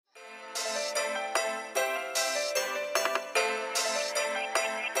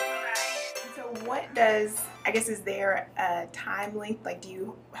is there a time length? Like, do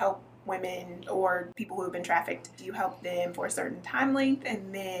you help women or people who have been trafficked? Do you help them for a certain time length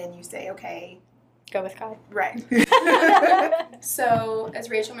and then you say, okay, go with God? Right. So, as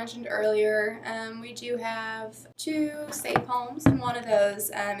Rachel mentioned earlier, we do have 2 safe homes, and one of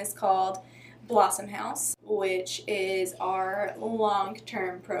those is called Blossom House, which is our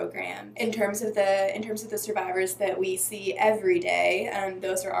long-term program. In terms of the survivors that we see every day,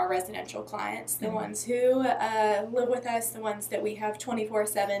 those are our residential clients, the ones who live with us, the ones that we have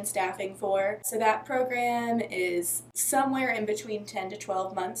 24/7 staffing for. So that program is somewhere in between 10 to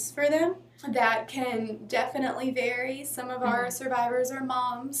 12 months for them. That can definitely vary. Some of our survivors are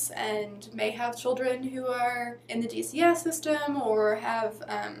moms and may have children who are in the DCS system or have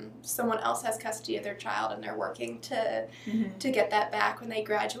someone else has custody of their child and they're working to get that back when they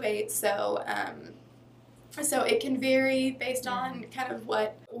graduate. So so it can vary based on kind of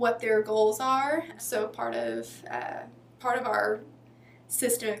what their goals are. So part of our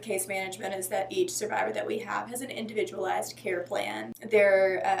system of case management is that each survivor that we have has an individualized care plan.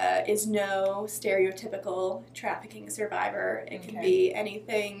 There is no stereotypical trafficking survivor. It can be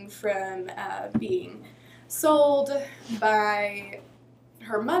anything from being sold by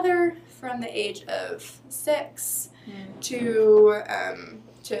her mother from the age of 6 to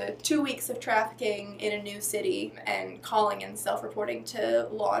 2 weeks of trafficking in a new city and calling and self-reporting to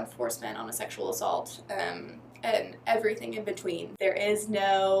law enforcement on a sexual assault. And everything in between. There is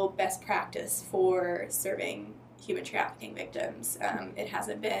no best practice for serving human trafficking victims. It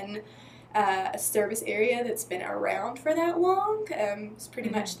hasn't been a service area that's been around for that long. It's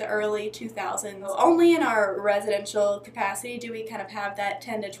pretty much the early 2000s. Only in our residential capacity do we kind of have that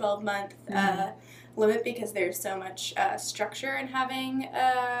 10 to 12 month limit because there's so much structure in having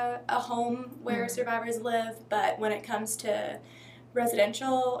a home where survivors live. But when it comes to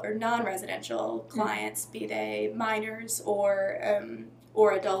residential or non-residential clients, be they minors or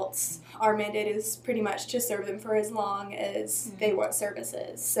adults, our mandate is pretty much to serve them for as long as they want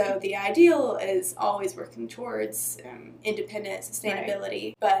services. So the ideal is always working towards independent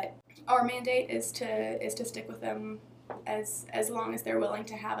sustainability, but our mandate is to stick with them as long as they're willing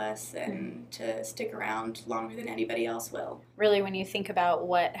to have us and to stick around longer than anybody else will. Really, when you think about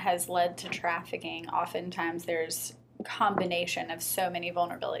what has led to trafficking, oftentimes there's combination of so many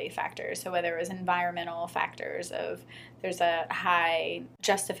vulnerability factors. So whether it was environmental factors of there's a high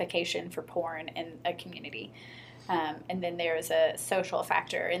justification for porn in a community, and then there's a social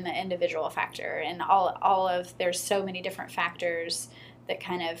factor and the individual factor, and all of there's so many different factors that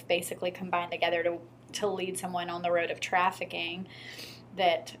kind of basically combine together to lead someone on the road of trafficking,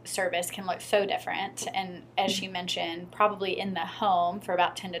 that service can look so different. And as she mentioned, probably in the home for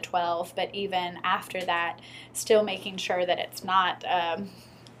about 10 to 12, but even after that, still making sure that it's not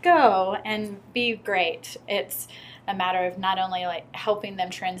go and be great. It's a matter of not only like helping them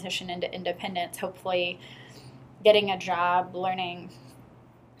transition into independence, hopefully getting a job, learning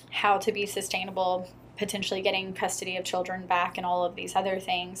how to be sustainable, potentially getting custody of children back and all of these other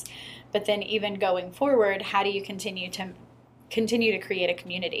things. But then even going forward, how do you continue to create a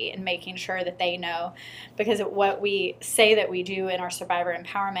community and making sure that they know, because what we say that we do in our survivor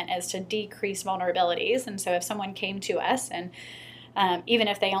empowerment is to decrease vulnerabilities. And so if someone came to us and even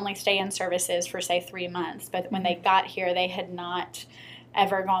if they only stay in services for say 3 months, but when they got here, they had not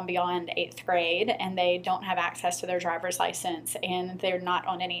ever gone beyond 8th grade and they don't have access to their driver's license and they're not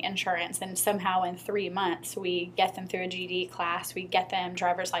on any insurance, and somehow in 3 months we get them through a GED class, we get them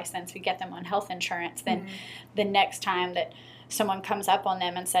driver's license, we get them on health insurance, then the next time that someone comes up on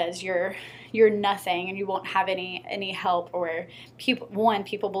them and says you're nothing and you won't have any help, or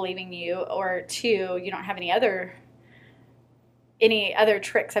people believing you, or 2, you don't have any other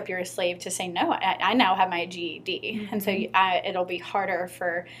tricks up your sleeve to say no, I now have my GED. And so it'll be harder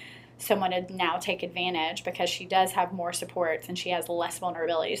for someone to now take advantage because she does have more supports and she has less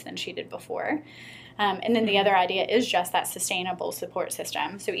vulnerabilities than she did before. And then the other idea is just that sustainable support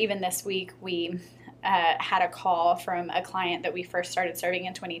system. So even this week we had a call from a client that we first started serving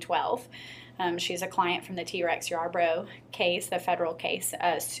in 2012. She's a client from the T-Rex Yarbrough case, the federal case,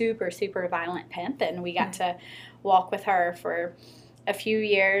 a super, super violent pimp. And we got to walk with her for a few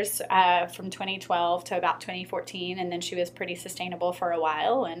years from 2012 to about 2014. And then she was pretty sustainable for a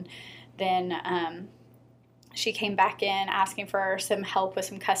while. And then she came back in asking for some help with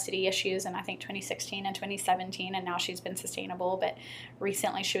some custody issues in, I think, 2016 and 2017, and now she's been sustainable. But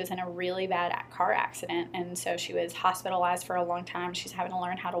recently she was in a really bad car accident, and so she was hospitalized for a long time. She's having to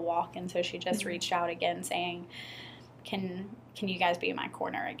learn how to walk, and so she just reached out again saying, can you guys be in my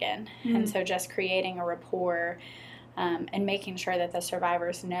corner again? And so just creating a rapport and making sure that the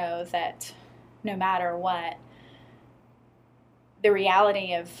survivors know that no matter what, the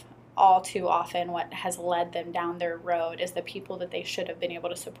reality of all too often what has led them down their road is the people that they should have been able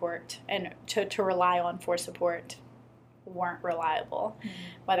to support and to rely on for support weren't reliable,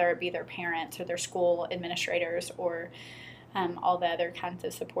 whether it be their parents or their school administrators or all the other kinds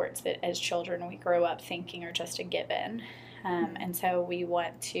of supports that as children we grow up thinking are just a given. And so we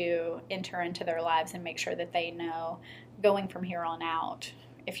want to enter into their lives and make sure that they know going from here on out,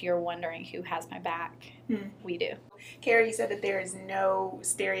 if you're wondering who has my back, we do. Carrie, you said that there is no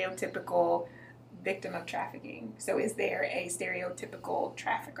stereotypical victim of trafficking. So is there a stereotypical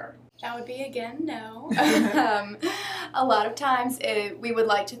trafficker? That would be, again, no. A lot of times we would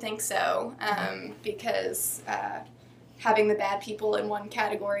like to think so, because having the bad people in one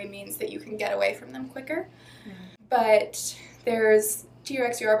category means that you can get away from them quicker. But there's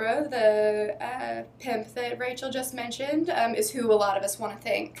T-Rex Yarbrough, the pimp that Rachel just mentioned, is who a lot of us want to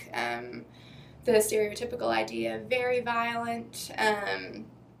think. The stereotypical idea, very violent.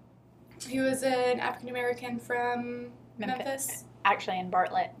 He was an African-American from Memphis. Actually in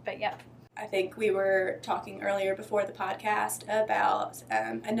Bartlett, but yep. I think we were talking earlier before the podcast about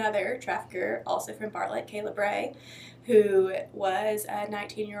another trafficker, also from Bartlett, Kayla Bray, who was a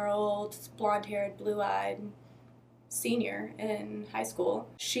 19-year-old, blonde-haired, blue-eyed senior in high school.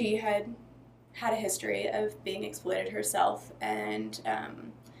 She had a history of being exploited herself and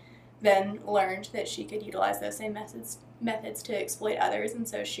then learned that she could utilize those same methods to exploit others. And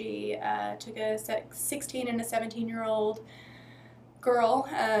so she took a 16 and a 17-year-old girl,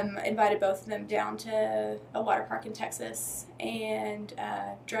 invited both of them down to a water park in Texas and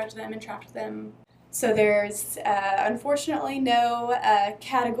drugged them and trapped them. So there's unfortunately no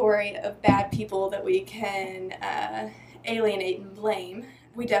category of bad people that we can alienate and blame.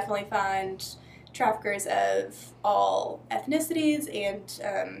 We definitely find traffickers of all ethnicities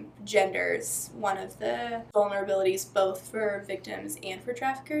and genders. One of the vulnerabilities both for victims and for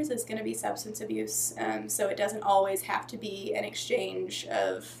traffickers is going to be substance abuse. So it doesn't always have to be an exchange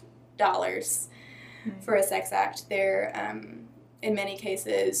of dollars for a sex act. There, in many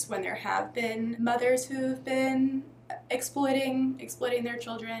cases, when there have been mothers who've been exploiting their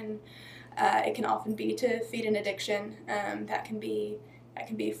children, it can often be to feed an addiction. That can be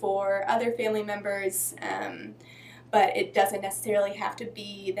for other family members, but it doesn't necessarily have to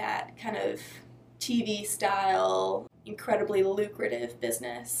be that kind of TV-style, incredibly lucrative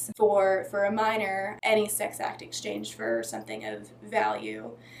business. For a minor, any sex act exchanged for something of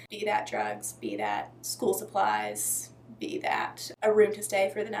value, be that drugs, be that school supplies, be that a room to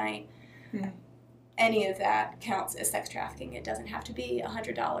stay for the night, any of that counts as sex trafficking. It doesn't have to be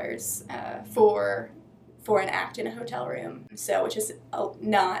 $100 for an act in a hotel room. So, which is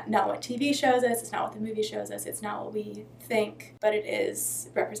not what TV shows us, it's not what the movie shows us, it's not what we think, but it is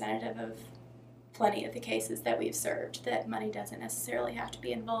representative of plenty of the cases that we've served, that money doesn't necessarily have to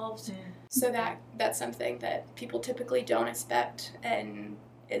be involved. So that's something that people typically don't expect and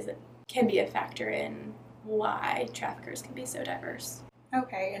can be a factor in why traffickers can be so diverse.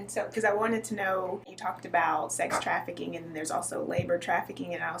 Okay, and so, because I wanted to know, you talked about sex trafficking, and there's also labor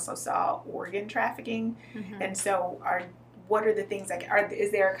trafficking, and I also saw organ trafficking. And so, what are the things,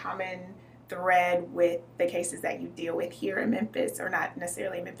 is there a common thread with the cases that you deal with here in Memphis, or not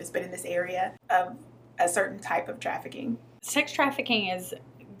necessarily in Memphis, but in this area, of a certain type of trafficking? Sex trafficking is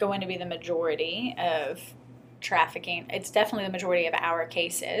going to be the majority of trafficking. It's definitely the majority of our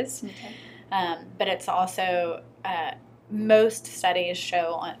cases, but it's also... most studies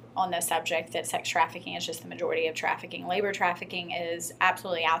show on this subject that sex trafficking is just the majority of trafficking. Labor trafficking is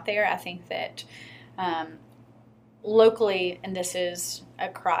absolutely out there. I think that locally, and this is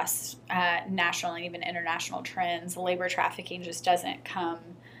across national and even international trends, labor trafficking just doesn't come,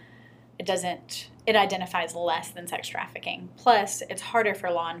 it identifies less than sex trafficking. Plus, it's harder for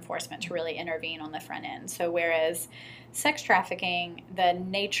law enforcement to really intervene on the front end. So whereas sex trafficking, the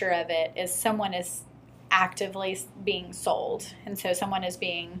nature of it is someone is actively being sold, and so someone is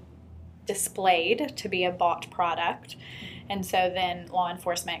being displayed to be a bought product, and so then law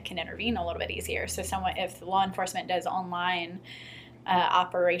enforcement can intervene a little bit easier. So if law enforcement does online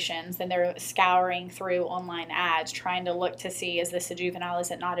operations, then they're scouring through online ads trying to look to see, is this a juvenile, is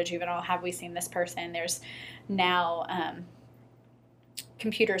it not a juvenile, have we seen this person? There's now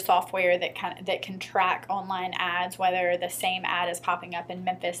computer software that can track online ads, whether the same ad is popping up in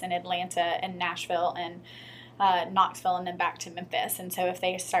Memphis and Atlanta and Nashville and Knoxville and then back to Memphis. And so if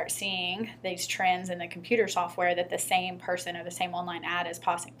they start seeing these trends in the computer software that the same person or the same online ad is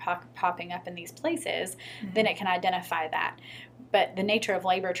popping up in these places, then it can identify that. But the nature of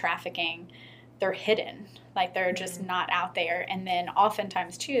labor trafficking, they're hidden. Like they're just not out there. And then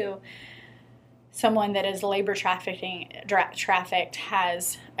oftentimes too, someone that is labor trafficked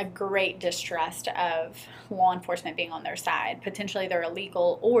has a great distrust of law enforcement being on their side. Potentially they're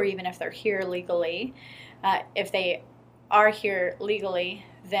illegal, or even if they're here legally, if they are here legally,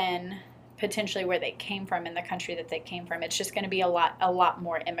 then potentially where they came from in the country that they came from, it's just going to be a lot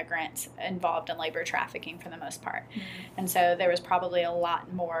more immigrants involved in labor trafficking for the most part. Mm-hmm. And so there was probably a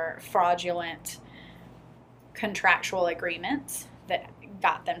lot more fraudulent contractual agreements that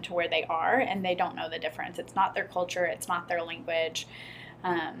got them to where they are, and they don't know the difference. It's not their culture, it's not their language.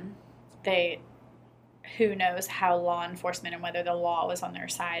 Who knows how law enforcement and whether the law was on their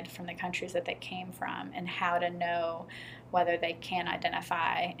side from the countries that they came from, and how to know whether they can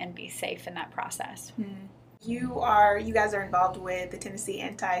identify and be safe in that process. Mm-hmm. You guys are involved with the Tennessee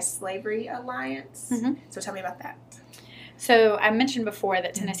Anti-Slavery Alliance. Mm-hmm. So tell me about that. So I mentioned before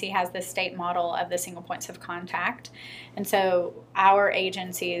that Tennessee has the state model of the single points of contact. And so our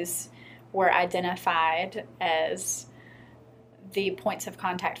agencies were identified as the points of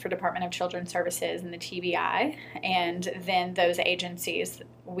contact for Department of Children's Services and the TBI. And then those agencies,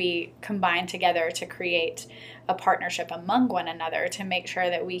 we combined together to create a partnership among one another to make sure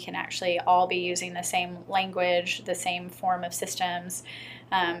that we can actually all be using the same language, the same form of systems.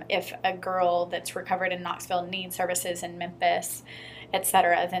 If a girl that's recovered in Knoxville needs services in Memphis, et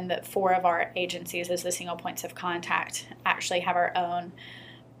cetera, then the 4 of our agencies as the single points of contact actually have our own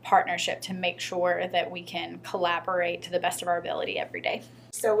partnership to make sure that we can collaborate to the best of our ability every day.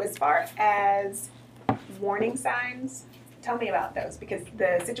 So as far as warning signs, tell me about those, because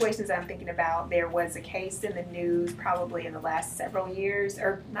the situations that I'm thinking about, there was a case in the news probably in the last several years,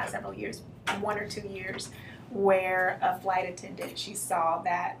 or not several years, 1 or 2 years, where a flight attendant, she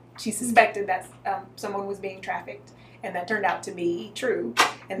suspected that someone was being trafficked, and that turned out to be true.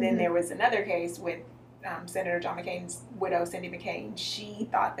 And then there was another case with Senator John McCain's widow, Cindy McCain. She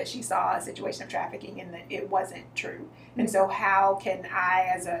thought that she saw a situation of trafficking and that it wasn't true. And so how can I,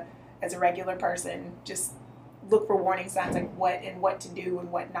 as a regular person, just look for warning signs, like what to do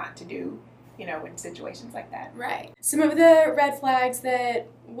and what not to do, in situations like that? Right. Some of the red flags that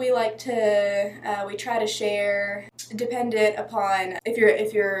we we try to share, dependent upon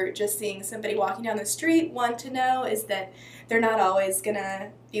if you're just seeing somebody walking down the street, one to know is that they're not always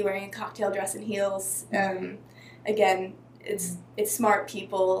gonna be wearing a cocktail dress and heels. Again, it's smart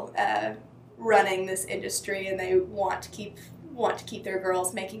people running this industry, and they want to keep their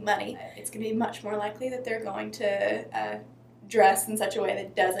girls making money. It's going to be much more likely that they're going to dress in such a way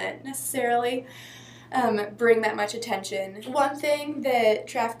that doesn't necessarily bring that much attention. One thing that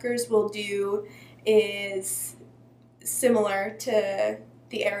traffickers will do is similar to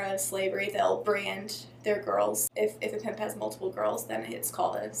the era of slavery. They'll brand their girls. If a pimp has multiple girls, then it's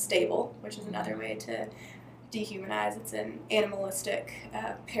called a stable, which is another way to dehumanize. It's an animalistic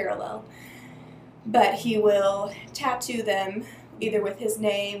parallel. But he will tattoo them either with his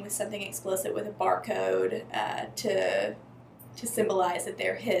name, with something explicit, with a barcode, to symbolize that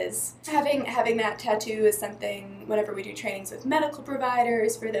they're his. Having that tattoo is something, whenever we do trainings with medical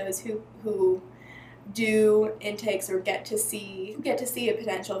providers, for those who do intakes or get to see a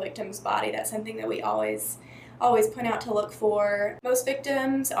potential victim's body, that's something that we always point out to look for. Most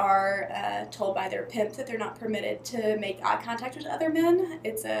victims are told by their pimp that they're not permitted to make eye contact with other men.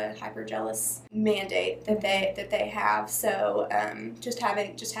 It's a hyper-jealous mandate that they have. So just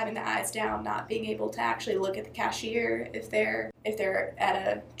having the eyes down, not being able to actually look at the cashier if they're at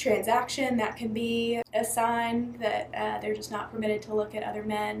a transaction, that can be a sign that they're just not permitted to look at other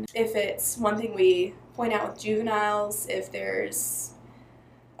men. If it's one thing we point out with juveniles, if there's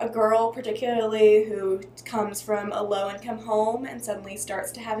a girl particularly who comes from a low-income home and suddenly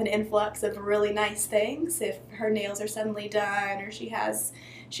starts to have an influx of really nice things, if her nails are suddenly done, or she has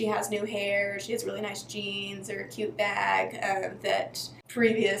new hair, she has really nice jeans or a cute bag that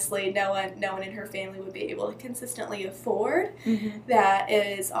previously no one in her family would be able to consistently afford, that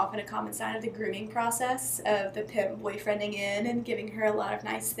is often a common sign of the grooming process of the pimp boyfriending in and giving her a lot of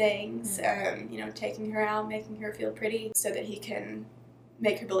nice things, taking her out, making her feel pretty so that he can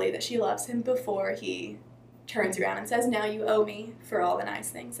make her believe that she loves him before he turns around and says, "Now you owe me for all the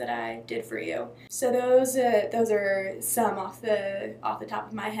nice things that I did for you." So those are some off the top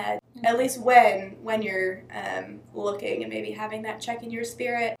of my head. At least when you're looking and maybe having that check in your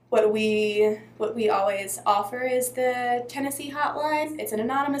spirit. What we always offer is the Tennessee hotline. It's an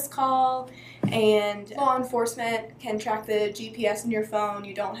anonymous call, and law enforcement can track the GPS in your phone.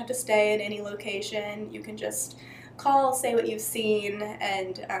 You don't have to stay in any location. You can just call, say what you've seen,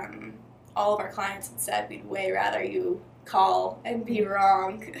 and all of our clients had said we'd way rather you call and be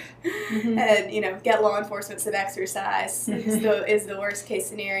wrong and, you know, get law enforcement some exercise is the worst case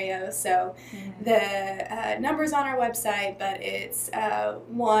scenario. So the number's on our website, but it's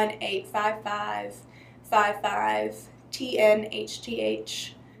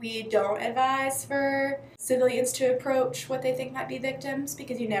 1-855-55-TNHTH. We don't advise for civilians to approach what they think might be victims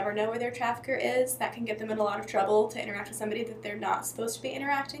because you never know where their trafficker is. That can get them in a lot of trouble to interact with somebody that they're not supposed to be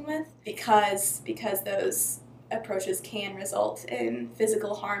interacting with because those approaches can result in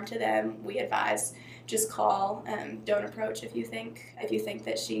physical harm to them. We advise just call, don't approach if you think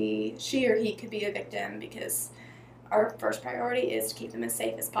that she or he could be a victim, because our first priority is to keep them as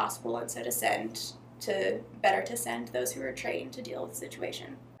safe as possible, and so to send those who are trained to deal with the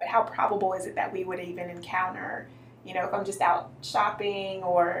situation. But how probable is it that we would even encounter, you know, if I'm just out shopping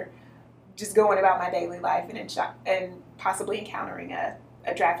or just going about my daily life and possibly encountering a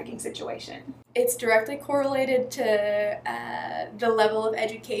trafficking situation? It's directly correlated to the level of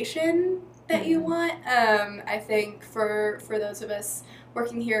education that you want. I think for those of us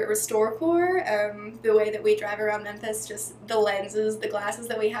working here at Restore Corps, the way that we drive around Memphis, just the lenses, the glasses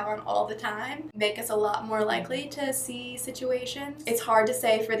that we have on all the time make us a lot more likely to see situations. It's hard to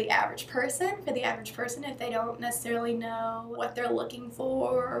say for the average person. If they don't necessarily know what they're looking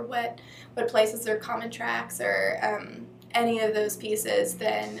for or what places are common tracks or any of those pieces,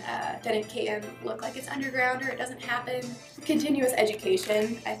 then it can look like it's underground or it doesn't happen. Continuous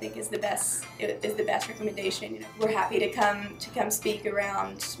education, I think, is the best recommendation. You know, we're happy to come speak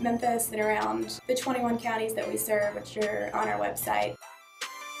around Memphis and around the 21 counties that we serve, which are on our website.